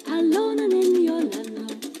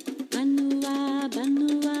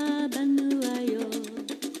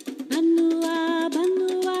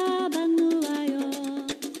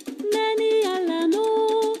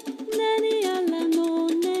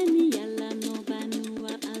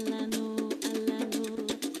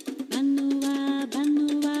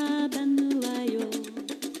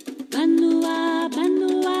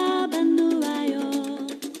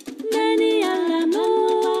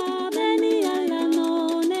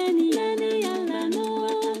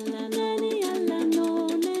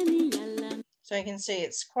 So you can see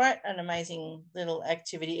it's quite an amazing little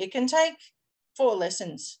activity. It can take 4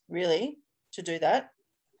 lessons really to do that,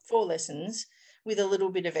 4 lessons with a little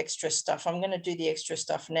bit of extra stuff. I'm going to do the extra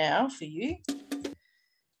stuff now for you.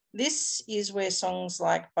 This is where songs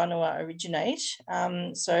like Banua originate.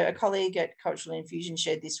 So a colleague at Cultural Infusion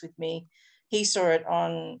shared this with me. He saw it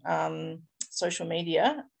on social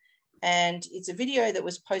media, and it's a video that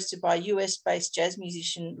was posted by US-based jazz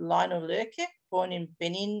musician Lionel Lerke, born in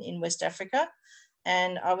Benin in West Africa.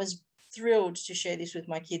 And I was thrilled to share this with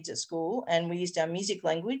my kids at school, and we used our music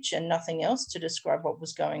language and nothing else to describe what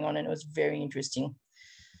was going on, and it was very interesting.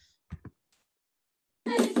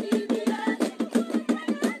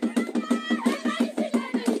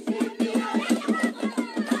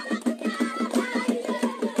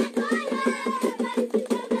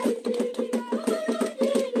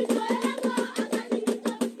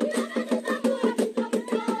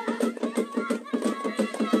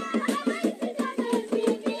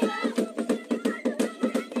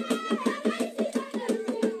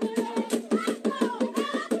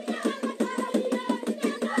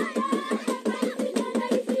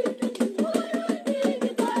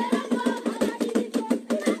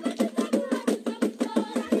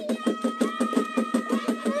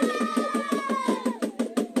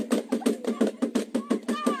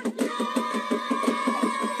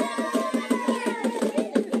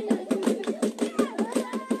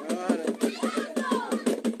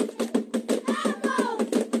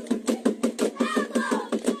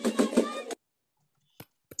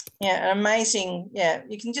 Yeah, amazing. Yeah,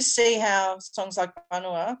 you can just see how songs like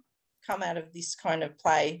Banua come out of this kind of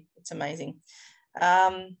play. It's amazing.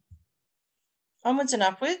 Onwards and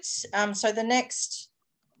upwards. So the next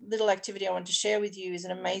little activity I want to share with you is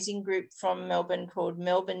an amazing group from Melbourne called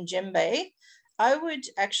Melbourne Djembe. I would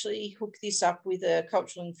actually hook this up with a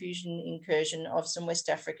cultural infusion incursion of some West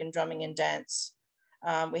African drumming and dance.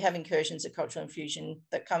 We have incursions at Cultural Infusion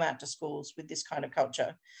that come out to schools with this kind of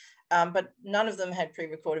culture. But none of them had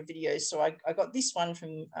pre-recorded videos. So I got this one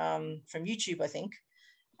from YouTube, I think.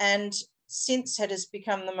 And since it has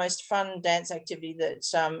become the most fun dance activity that,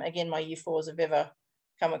 again, my year 4s have ever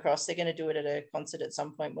come across. They're going to do it at a concert at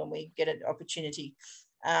some point when we get an opportunity.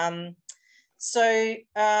 Yeah,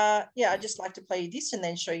 I'd just like to play you this and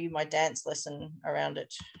then show you my dance lesson around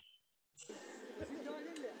it.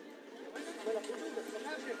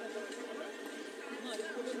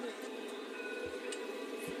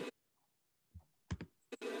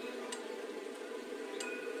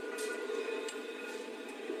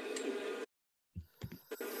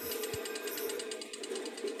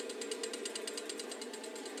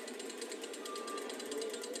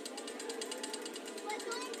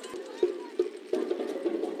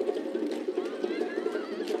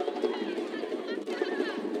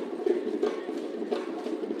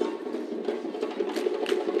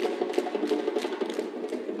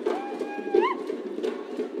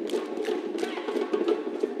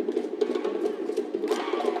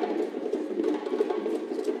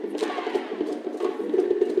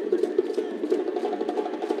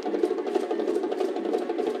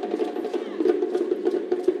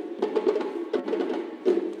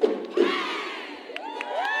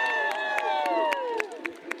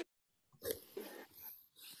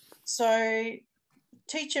 So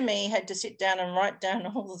teacher me had to sit down and write down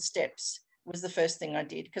all the steps was the first thing I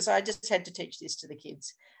did, because I just had to teach this to the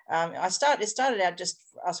kids. It started out just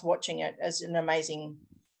us watching it as an amazing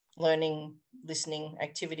learning, listening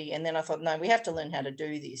activity. And then I thought, no, we have to learn how to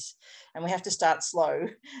do this, and we have to start slow.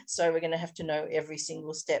 So we're going to have to know every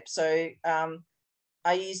single step. So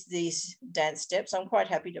I use these dance steps. I'm quite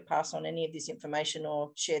happy to pass on any of this information or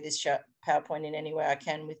share this PowerPoint in any way I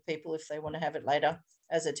can with people if they want to have it later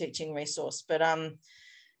as a teaching resource. But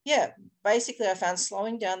yeah, basically I found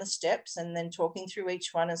slowing down the steps and then talking through each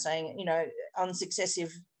one and saying, you know, on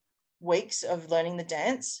successive weeks of learning the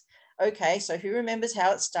dance, okay, so who remembers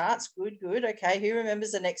how it starts? Good, good. Okay, who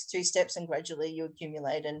remembers the next 2 steps? And gradually you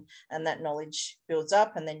accumulate and that knowledge builds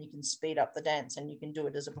up, and then you can speed up the dance and you can do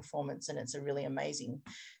it as a performance, and it's a really amazing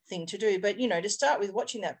thing to do. But, you know, to start with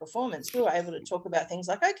watching that performance, we were able to talk about things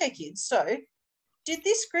like, okay, kids, so did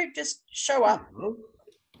this group just show up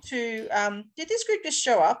to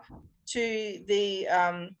the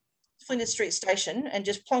Flinders Street station and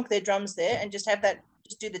just plonk their drums there and just have that,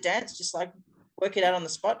 just do the dance, just like work it out on the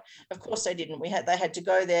spot? Of course they didn't. They had to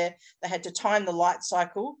go there, they had to time the light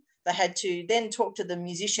cycle, they had to then talk to the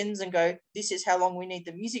musicians and go, this is how long we need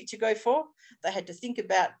the music to go for. They had to think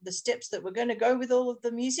about the steps that were going to go with all of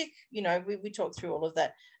the music. You know, we talked through all of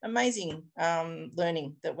that. Amazing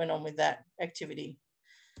learning that went on with that activity.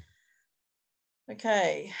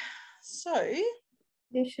 Okay, so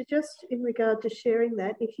Nisha, just in regard to sharing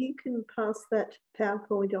that, if you can pass that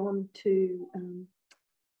PowerPoint on to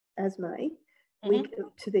Asmay,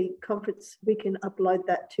 to the conference, we can upload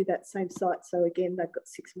that to that same site. So again, they've got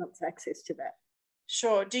 6 months access to that.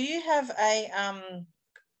 Sure. Do you have a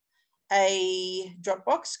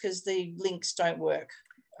Dropbox? Because the links don't work.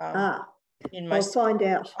 In most, I'll find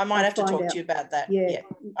out. I might have to talk to you about that. Yeah,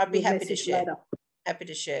 I'd be happy to share. Later. Happy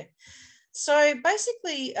to share. So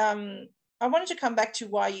basically, I wanted to come back to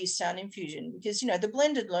why use sound infusion, because, you know, the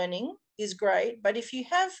blended learning is great, but if you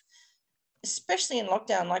have, especially in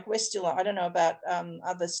lockdown, like we're still, I don't know about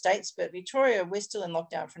other states, but Victoria, we're still in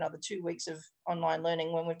lockdown for another 2 weeks of online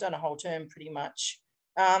learning when we've done a whole term pretty much.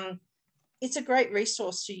 It's a great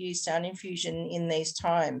resource to use sound infusion in these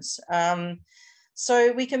times.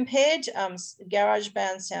 So we compared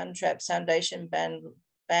GarageBand, Soundtrap, Soundation,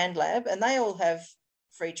 BandLab, and they all have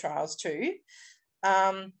free trials too.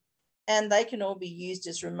 And they can all be used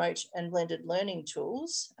as remote and blended learning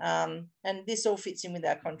tools. And this all fits in with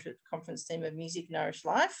our conference theme of Music Nourish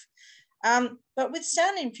Life. But with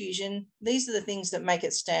sound infusion, these are the things that make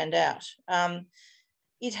it stand out.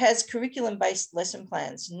 It has curriculum-based lesson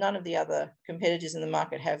plans. None of the other competitors in the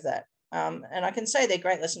market have that. And I can say they're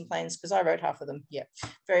great lesson plans because I wrote half of them. Yeah,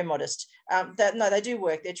 very modest. No, they do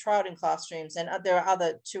work. They're trialed in classrooms, and there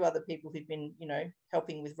are 2 other people who've been, you know,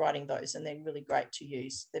 helping with writing those, and they're really great to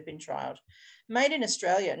use. They've been trialed. Made in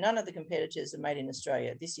Australia. None of the competitors are made in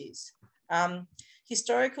Australia. This is.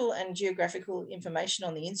 Historical and geographical information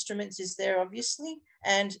on the instruments is there, obviously,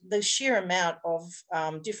 and the sheer amount of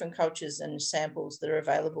different cultures and samples that are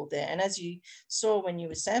available there. And as you saw when you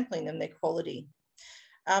were sampling them, their quality.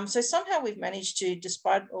 So somehow we've managed to,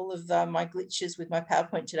 despite all of my glitches with my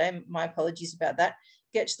PowerPoint today, my apologies about that,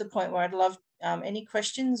 get to the point where I'd love any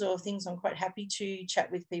questions or things. I'm quite happy to chat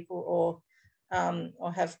with people or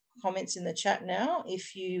have comments in the chat now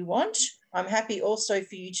if you want. I'm happy also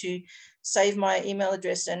for you to save my email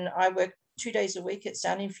address, and I work 2 days a week at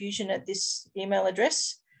Sound Infusion at this email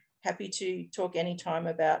address. Happy to talk anytime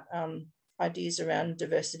about ideas around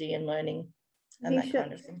diversity and learning and Nisha, that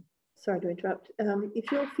kind of thing. Sorry to interrupt.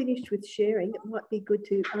 If you're finished with sharing, it might be good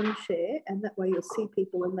to unshare, and that way you'll see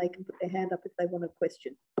people and they can put their hand up if they want a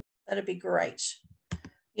question. That'd be great.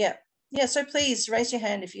 Yeah. Yeah, so please raise your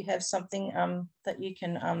hand if you have something that you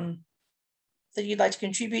can that you'd like to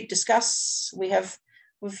contribute, discuss. We've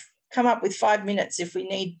come up with 5 minutes if we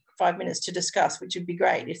need 5 minutes to discuss, which would be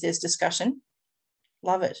great if there's discussion.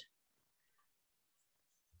 Love it.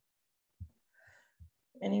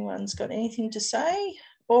 Anyone's got anything to say?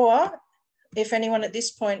 Or if anyone at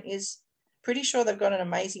this point is pretty sure they've got an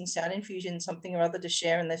amazing sound infusion, something or other to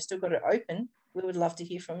share, and they've still got it open, we would love to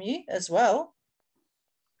hear from you as well.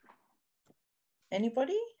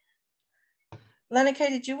 Anybody? Lanaka,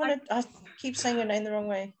 did you want to, I keep saying your name the wrong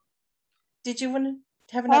way. Did you want to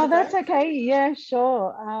have another Oh, that's go? okay. Yeah,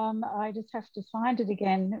 sure. I just have to find it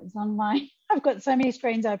again. It was on my, I've got so many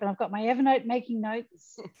screens open. I've got my Evernote making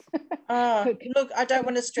notes. Look, I don't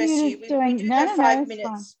want to stress you. We do have 5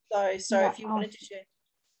 minutes, though, so if you wanted to share.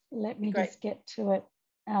 Let me just get to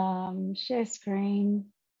it. Share screen.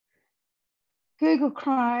 Google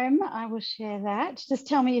Chrome, I will share that. Just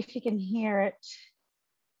tell me if you can hear it.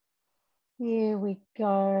 Here we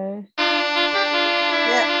go.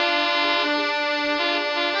 Yeah.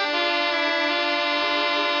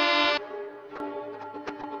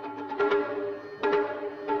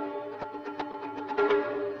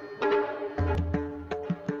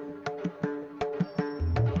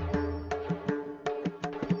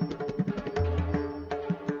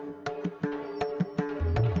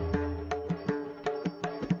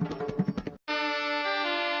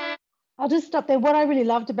 I'll just stop there. What I really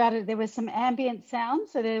loved about it, there was some ambient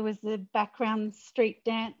sounds. So there was the background street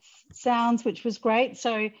dance sounds, which was great.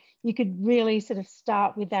 So you could really sort of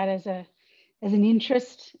start with that as an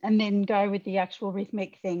interest and then go with the actual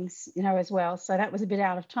rhythmic things, you know, as well. So that was a bit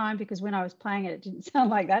out of time because when I was playing it, it didn't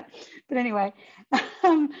sound like that. But anyway,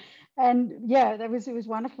 and yeah, it was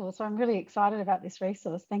wonderful. So I'm really excited about this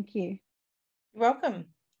resource. Thank you. Welcome.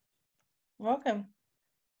 Welcome.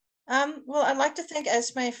 Well, I'd like to thank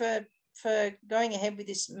Esme for going ahead with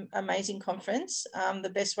this amazing conference,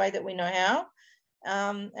 the best way that we know how.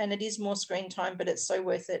 And it is more screen time, but it's so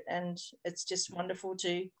worth it. And it's just wonderful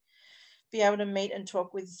to be able to meet and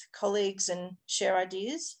talk with colleagues and share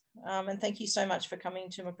ideas. And thank you so much for coming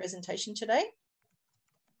to my presentation today.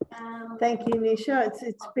 Thank you, Nisha.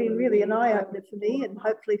 It's been really an eye-opener for me and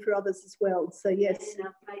hopefully for others as well. So yes,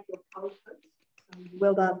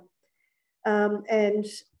 well done. And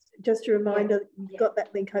just a reminder, you've got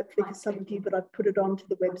that link hopefully for some of you, but I've put it onto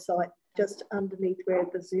the website just underneath where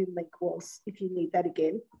the Zoom link was, if you need that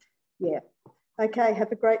again. Yeah. Okay,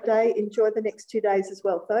 have a great day. Enjoy the next 2 days as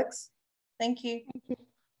well, folks. Thank you.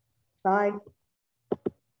 Bye.